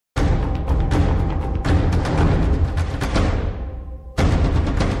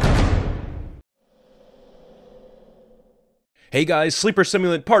Hey guys, Sleeper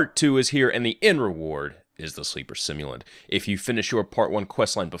Simulant Part 2 is here, and the end reward is the Sleeper Simulant. If you finish your Part 1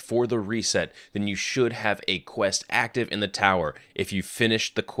 questline before the reset, then you should have a quest active in the tower. If you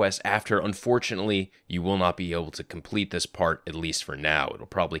finish the quest after, unfortunately, you will not be able to complete this part, at least for now. It'll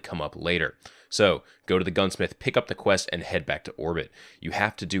probably come up later. So, go to the gunsmith, pick up the quest, and head back to orbit. You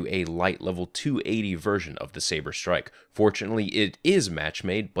have to do a light level 280 version of the Saber Strike. Fortunately, it is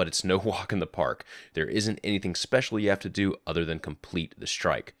match-made, but it's no walk in the park. There isn't anything special you have to do other than complete the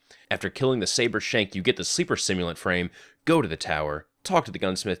strike. After killing the Saber Shank, you get the Sleeper Simulant frame, go to the tower, talk to the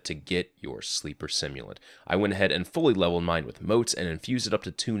gunsmith to get your Sleeper Simulant. I went ahead and fully leveled mine with motes and infused it up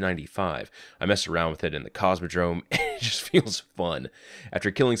to 295. I messed around with it in the Cosmodrome, and it just feels fun. After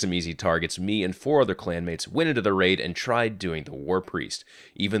killing some easy targets, me and 4 other clanmates went into the raid and tried doing the War Priest.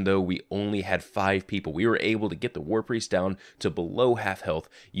 Even though we only had 5 people, we were able to get the War Priest down to below half health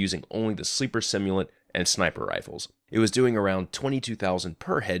using only the Sleeper Simulant and sniper rifles. It was doing around 22,000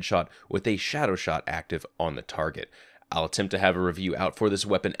 per headshot with a shadow shot active on the target. I'll attempt to have a review out for this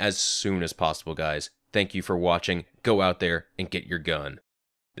weapon as soon as possible, guys. Thank you for watching. Go out there and get your gun.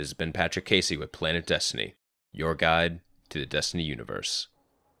 This has been Patrick Casey with Planet Destiny, your guide to the Destiny universe.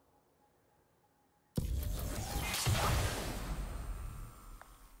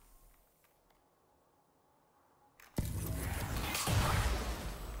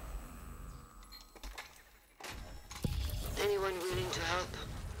 Anyone willing to help?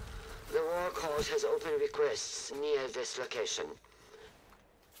 The War Cause has open requests near this location.